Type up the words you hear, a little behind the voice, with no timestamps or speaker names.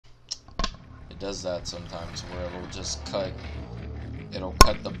does that sometimes, where it'll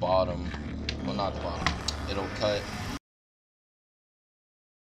cut the bottom, well, not the bottom, it'll cut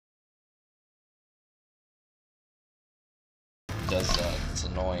does that. It's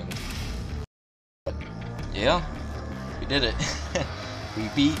annoying. But yeah, we did it. We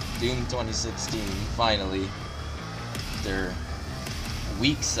beat Doom 2016 finally. After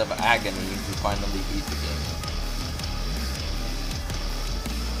weeks of agony, we finally beat the game.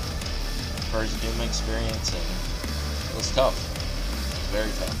 First Doom experience, and it was tough. It was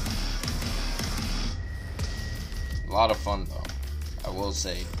very tough. A lot of fun though. I will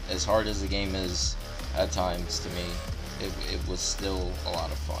say, as hard as the game is at times to me, it was still a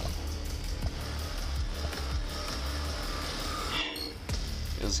lot of fun.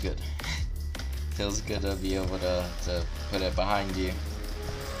 Feels good. Feels good to be able to put it behind you.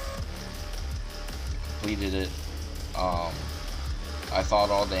 Completed it. I thought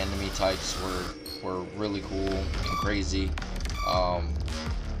all the enemy types were really cool and crazy.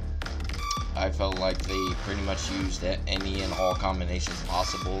 I felt like they pretty much used any and all combinations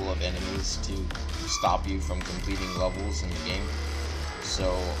possible of enemies to stop you from completing levels in the game.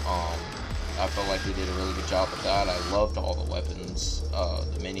 So I felt like they did a really good job with that. I loved all the weapons,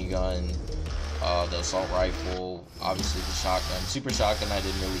 the minigun, the assault rifle, obviously the shotgun. Super shotgun I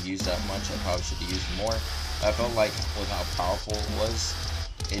didn't really use that much. I probably should have used more. I felt like with how powerful it was,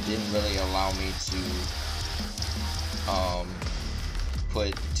 it didn't really allow me to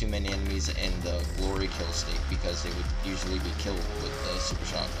put too many enemies in the glory kill state, because they would usually be killed with the super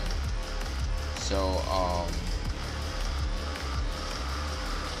shotgun. So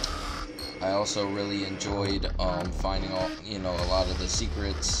I also really enjoyed finding a lot of the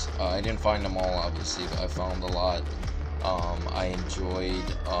secrets. I didn't find them all, obviously, but I found a lot. I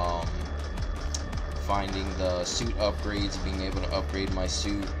enjoyed finding the suit upgrades, being able to upgrade my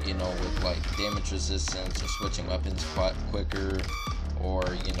suit, with like damage resistance, or switching weapons quicker, or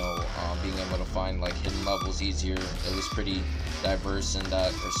being able to find like hidden levels easier. It was pretty diverse in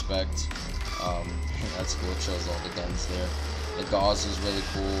that respect. That's cool. It shows all the guns there. The gauze is really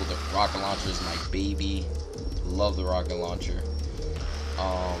cool. The rocket launcher is my baby. Love the rocket launcher.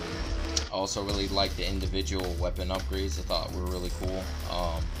 I also really like the individual weapon upgrades. I thought were really cool.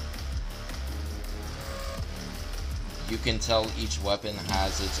 You can tell each weapon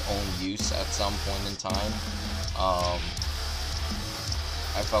has its own use at some point in time.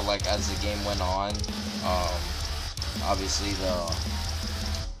 I felt like as the game went on, obviously the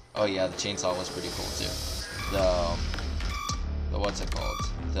chainsaw was pretty cool too. The what's it called?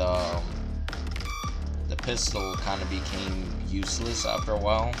 The pistol kind of became useless after a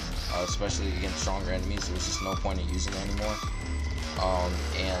while, especially against stronger enemies. There was just no point in using it anymore.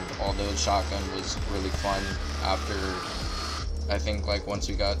 And although the shotgun was really fun after, I think like once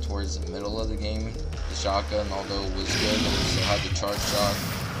we got towards the middle of the game, the shotgun, although it was good and we still had the charge shot,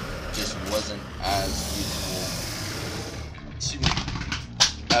 just wasn't as useful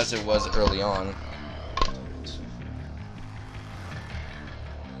as it was early on.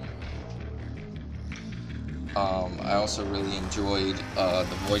 I also really enjoyed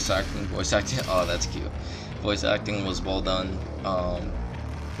the voice acting. Oh, that's cute. Voice acting was well done.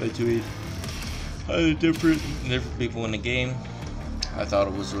 Between different people in the game, I thought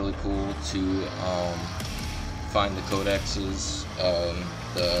it was really cool to find the codexes.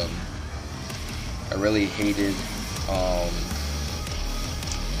 I really hated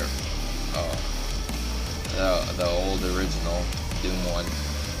the old original Doom 1.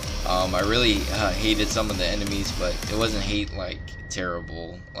 I really hated some of the enemies, but it wasn't hate like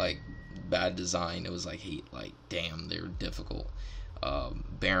terrible, like bad design. It was like hate, like damn, they were difficult.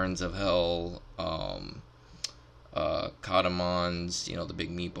 Barons of Hell, Katamons, the big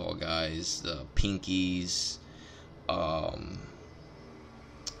meatball guys, the Pinkies,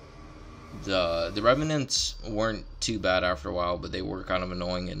 the Revenants weren't too bad after a while, but they were kind of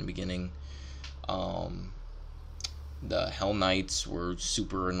annoying in the beginning. The Hell Knights were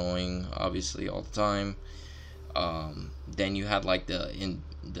super annoying, obviously, all the time. Then you had like the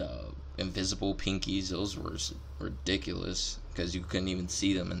invisible Pinkies. Those were ridiculous because you couldn't even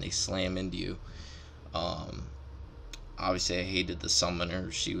see them and they slam into you. Obviously, I hated the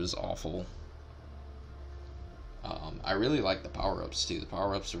Summoner. She was awful. I really like the power-ups too. The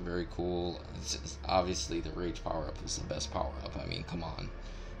power-ups are very cool. Obviously, the Rage power-up is the best power-up. I mean, come on.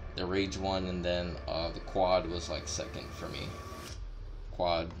 The Rage one, and then the Quad was like second for me.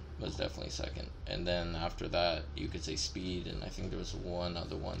 Quad was definitely second. And then after that, you could say Speed, and I think there was one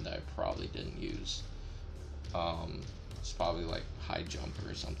other one that I probably didn't use. It's probably like High Jumper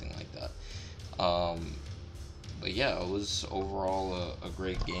or something like that. But yeah, it was overall a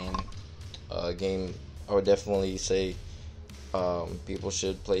great game. Game I would definitely say people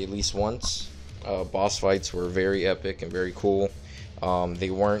should play at least once. Boss fights were very epic and very cool. They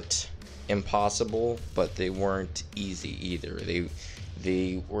weren't impossible, but they weren't easy either.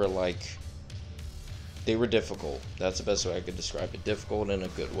 They were like they were difficult. That's the best way I could describe it. Difficult in a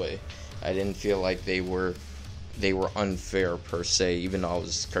good way. I didn't feel like they were unfair per se, even though I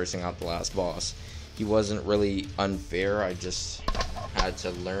was cursing out the last boss. He wasn't really unfair. I just had to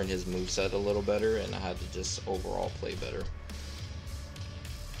learn his moveset a little better, and I had to just overall play better.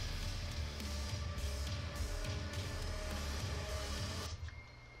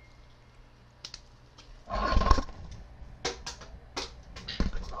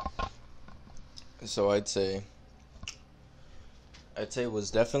 So I'd say it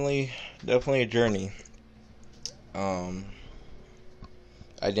was definitely a journey. Um,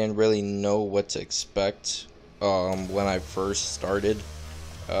 I didn't really know what to expect when I first started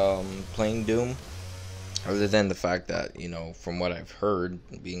playing Doom, other than the fact that, from what I've heard,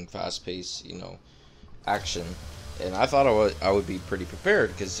 being fast paced, action. And I thought I would be pretty prepared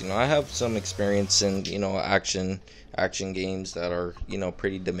because I have some experience in action games that are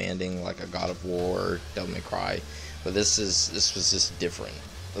pretty demanding, like a God of War or Devil May Cry. But this was just different.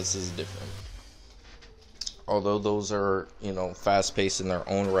 This is different. Although those are fast paced in their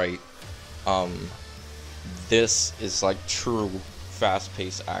own right, um, this is like true fast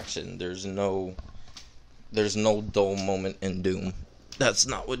paced action. There's no dull moment in Doom. That's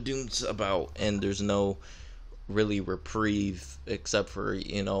not what Doom's about, and there's no really reprieve except for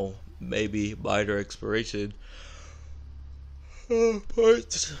maybe minor exploration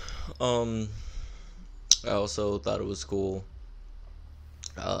parts. I also thought it was cool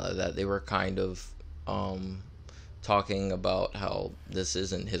that they were kind of um, talking about how this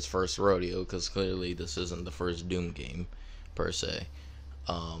isn't his first rodeo, because clearly this isn't the first Doom game per se.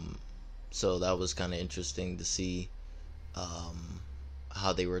 Um, so that was kind of interesting to see um,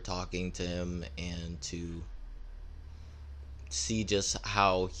 how they were talking to him, and to see just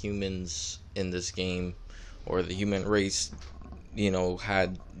how humans in this game, or the human race,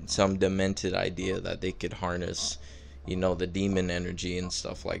 had some demented idea that they could harness, the demon energy and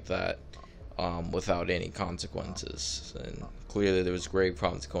stuff like that, without any consequences. And clearly there was grave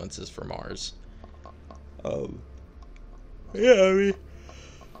consequences for Mars. Yeah, I mean,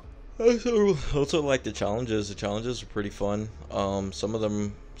 I also like the challenges. The challenges are pretty fun. Some of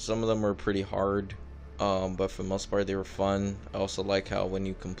them were pretty hard. But for the most part, they were fun. I also like how when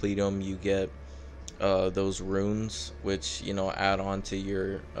you complete them, you get those runes, which add on to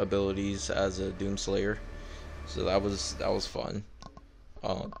your abilities as a Doomslayer. So that was fun.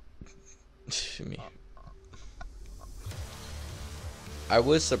 Um, me. I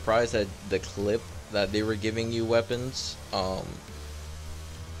was surprised at the clip that they were giving you weapons.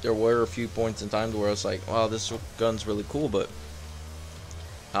 There were a few points in time where I was like, "Wow, this gun's really cool," but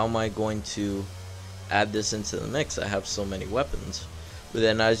how am I going to add this into the mix? I have so many weapons. But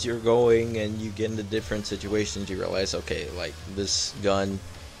then as you're going and you get into different situations, you realize, okay, like this gun, you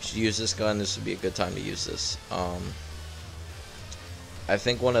should use this gun, this would be a good time to use this. I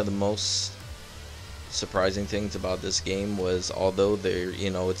think one of the most surprising things about this game was, although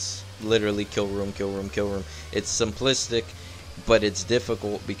it's literally kill room, kill room, kill room, it's simplistic, but it's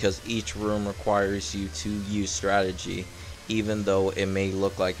difficult because each room requires you to use strategy, even though it may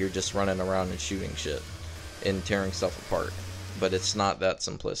look like you're just running around and shooting shit and tearing stuff apart. But it's not that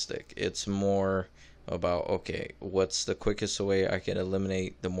simplistic. It's more about, okay, what's the quickest way I can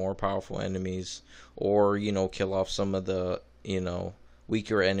eliminate the more powerful enemies, or kill off some of the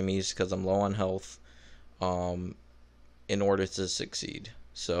weaker enemies because I'm low on health, in order to succeed.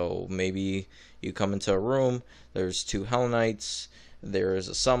 So maybe you come into a room, there's 2 Hell Knights, there's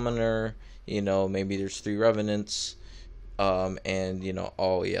a summoner, maybe there's 3 revenants, and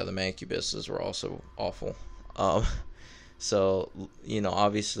oh yeah, the Mancubuses were also awful. So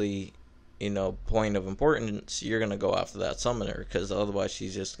obviously, point of importance, you're gonna go after that summoner, because otherwise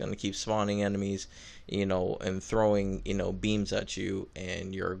she's just gonna keep spawning enemies, and throwing beams at you,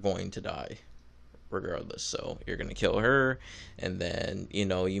 and you're going to die regardless. So you're gonna kill her, and then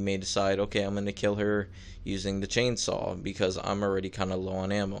you may decide, okay, I'm gonna kill her using the chainsaw because I'm already kind of low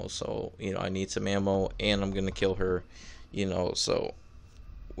on ammo. So I need some ammo, and I'm gonna kill her. So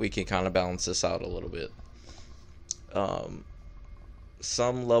we can kind of balance this out a little bit.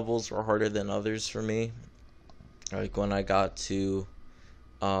 Some levels were harder than others for me. Like when I got to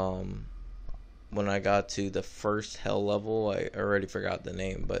the first hell level, I already forgot the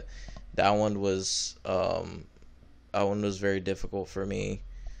name, but that one was very difficult for me.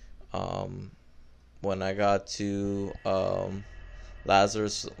 When I got to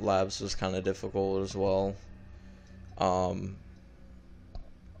Lazarus Labs was kind of difficult as well. Um,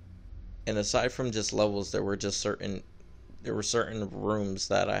 and aside from just levels, there were certain rooms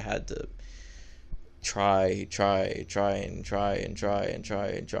that I had to try,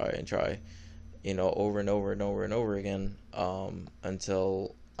 you know, over and over and over and over again,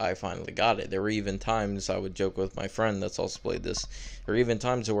 until I finally got it. There were even times I would joke with my friend that's also played this. There were even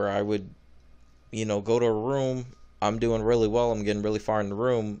times where I would, you know, go to a room. I'm doing really well. I'm getting really far in the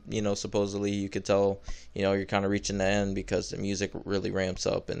room. You know, supposedly you could tell, you know, you're kind of reaching the end because the music really ramps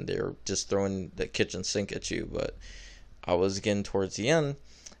up and they're just throwing the kitchen sink at you. But I was getting towards the end,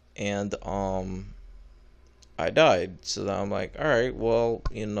 and I died. So then I'm like, all right, well,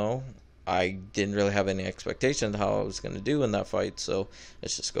 you know, I didn't really have any expectation of how I was going to do in that fight. So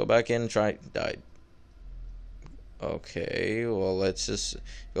let's just go back in and try. Died. Okay, well, let's just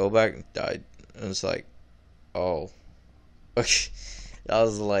go back. Died. And it's like, oh. Okay. I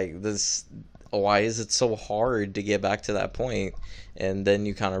was like, this. Why is it so hard to get back to that point? And then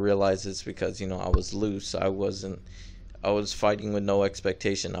you kind of realize it's because, you know, I was loose. I was fighting with no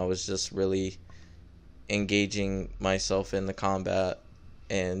expectation. I was just really engaging myself in the combat,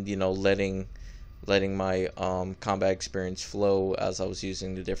 and, you know, letting my combat experience flow as I was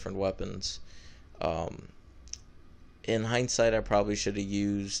using the different weapons. In hindsight, I probably should have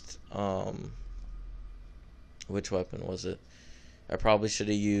used which weapon was it? I probably should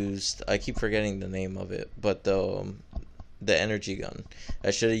have used, I keep forgetting the name of it, but the energy gun.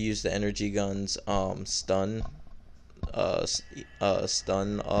 I should have used the energy gun's stun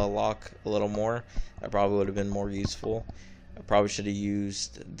lock a little more. That probably would have been more useful. I probably should have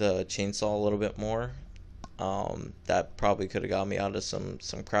used the chainsaw a little bit more. That probably could have got me out of some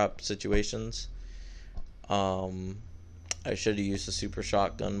crap situations. I should have used the super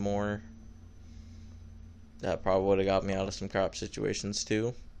shotgun more. That probably would have got me out of some crap situations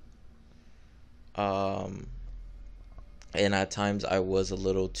too. And at times I was a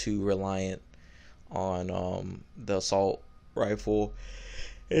little too reliant on the assault rifle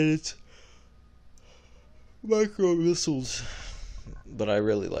and its micro missiles, but I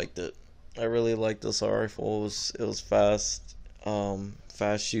really liked it. I really liked the assault rifle. It was fast,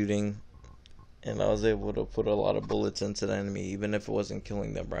 fast shooting, and I was able to put a lot of bullets into the enemy, even if it wasn't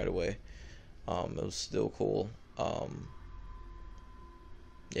killing them right away. It was still cool.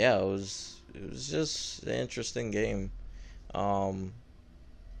 Yeah, it was just an interesting game.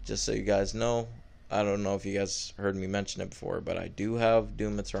 Just so you guys know, I don't know if you guys heard me mention it before, but I do have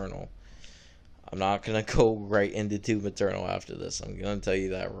Doom Eternal. I'm not going to go right into Doom Eternal after this. I'm going to tell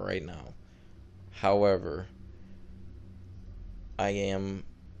you that right now. However, I am,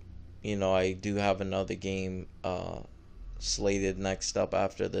 you know, I do have another game slated next up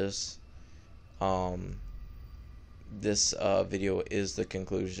after this. This video is the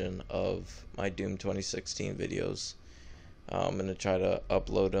conclusion of my Doom 2016 videos. I'm going to try to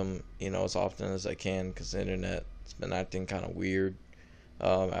upload them, you know, as often as I can, because the internet's been acting kind of weird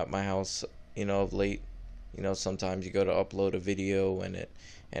at my house, you know, of late. You know, sometimes you go to upload a video and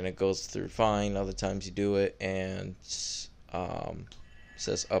it goes through fine. Other times you do it and says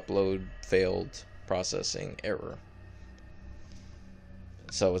upload failed, processing error.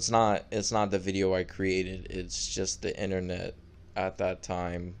 So it's not the video I created. It's just the internet at that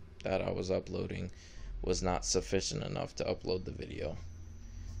time that I was uploading was not sufficient enough to upload the video.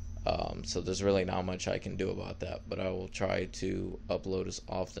 So there's really not much I can do about that, but I will try to upload as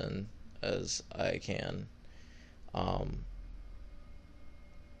often as I can. But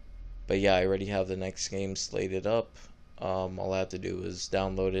yeah, I already have the next game slated up. All I have to do is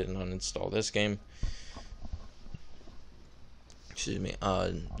download it and uninstall this game. Excuse me.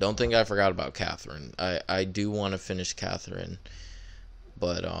 Don't think I forgot about Catherine. I do want to finish Catherine,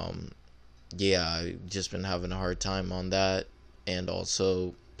 but yeah, I've just been having a hard time on that, and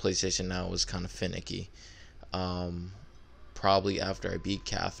also PlayStation Now was kind of finicky. Probably after I beat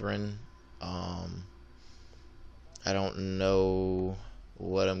Catherine, I don't know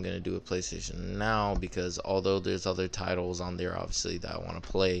what I'm gonna do with PlayStation Now, because although there's other titles on there obviously that I want to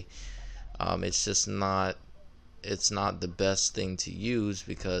play, it's just not the best thing to use,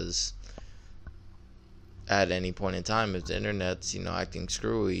 because at any point in time, if the internet's, you know, acting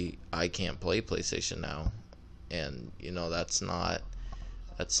screwy, I can't play PlayStation Now, and, you know, that's not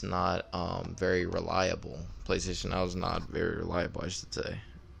very reliable. PlayStation Now is not very reliable, I should say.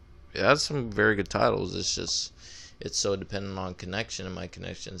 It has some very good titles. It's just, it's so dependent on connection, and my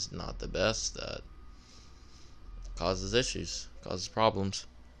connection's not the best, that causes issues, causes problems.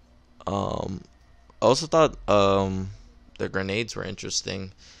 I also thought the grenades were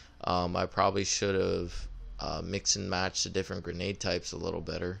interesting. I probably should have mix and match the different grenade types a little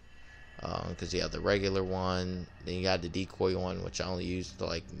better. Because you have the regular one, then you got the decoy one, which I only used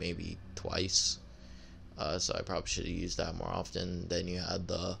like maybe twice. So I probably should have used that more often. Then you had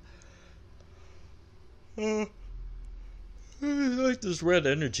the I like this red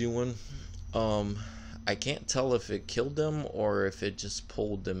energy one. I can't tell if it killed them or if it just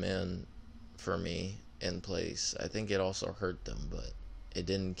pulled them in for me in place. I think it also hurt them, but it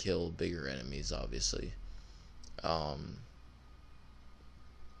didn't kill bigger enemies, obviously.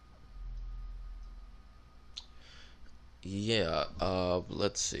 Yeah,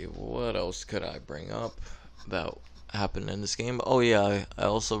 let's see, what else could I bring up about happened in this game? Oh yeah, I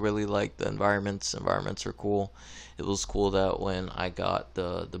also really like the environments. Environments are cool. It was cool that when I got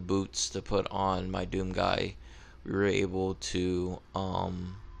the boots to put on my Doom guy, we were able to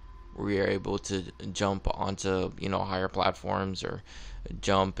jump onto, higher platforms, or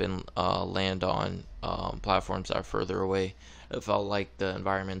jump and land on platforms that are further away. It felt like the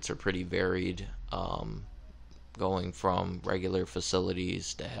environments are pretty varied, going from regular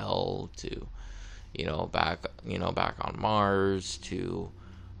facilities to hell to back on Mars to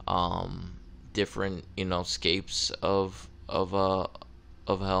different scapes of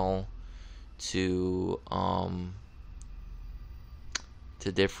hell to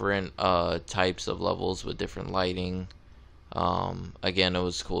different types of levels with different lighting. Again, it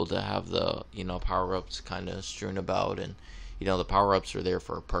was cool to have the power-ups kind of strewn about, and the power-ups were there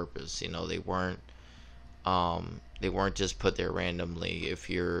for a purpose. They weren't just put there randomly. If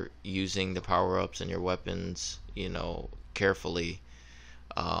you're using the power-ups and your weapons carefully,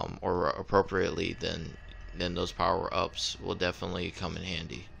 or appropriately, then those power-ups will definitely come in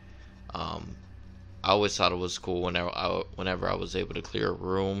handy. I always thought it was cool whenever I was able to clear a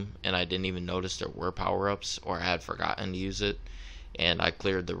room and I didn't even notice there were power-ups, or I had forgotten to use it, and I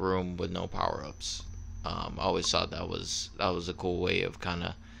cleared the room with no power-ups. I always thought that was a cool way of kind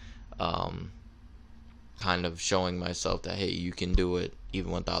of showing myself that, hey, you can do it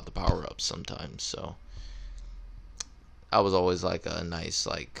even without the power-ups sometimes. So that was always like a nice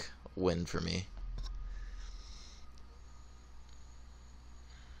win for me.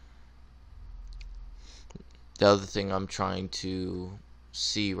 The other thing I'm trying to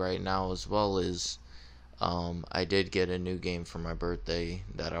see right now as well is I did get a new game for my birthday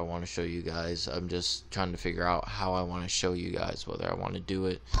that I want to show you guys. I'm just trying to figure out how I want to show you guys, whether I want to do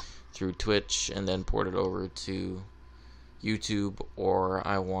it through Twitch and then port it over to YouTube, or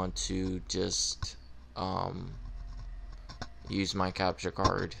I want to just use my capture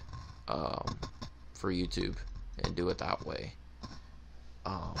card for YouTube and do it that way.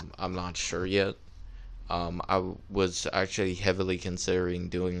 I'm not sure yet. I was actually heavily considering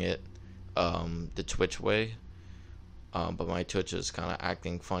doing it the Twitch way, but my Twitch is kind of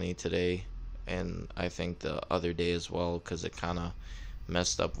acting funny today, and I think the other day as well, because it kind of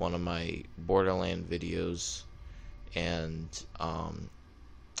messed up one of my Borderland videos, and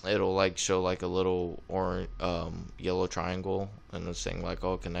it'll show a little yellow triangle, and it's saying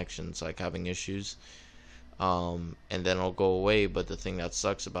all connections having issues. And then it'll go away. But the thing that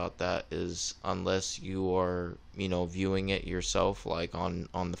sucks about that is, unless you are viewing it yourself on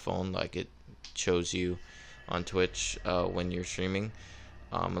the phone, it shows you on Twitch when you're streaming,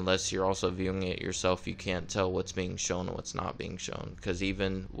 unless you're also viewing it yourself, you can't tell what's being shown and what's not being shown, because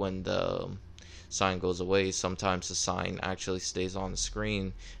even when the sign goes away, sometimes the sign actually stays on the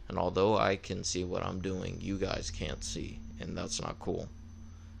screen, and although I can see what I'm doing, you guys can't see, and that's not cool.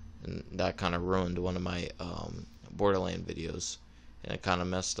 And that kind of ruined one of my Borderland videos, and it kind of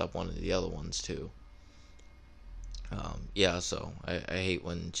messed up one of the other ones too. Yeah, so I hate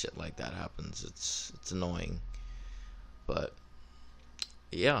when shit like that happens. It's annoying, but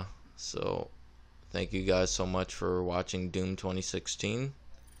yeah. So thank you guys so much for watching Doom 2016,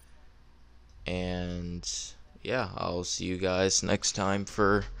 and yeah, I'll see you guys next time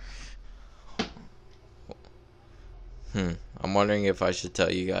for I'm wondering if I should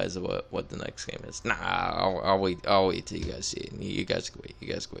tell you guys what the next game is. Nah, I'll wait till you guys see it. You guys can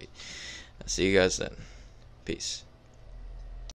wait. I'll see you guys then. Peace.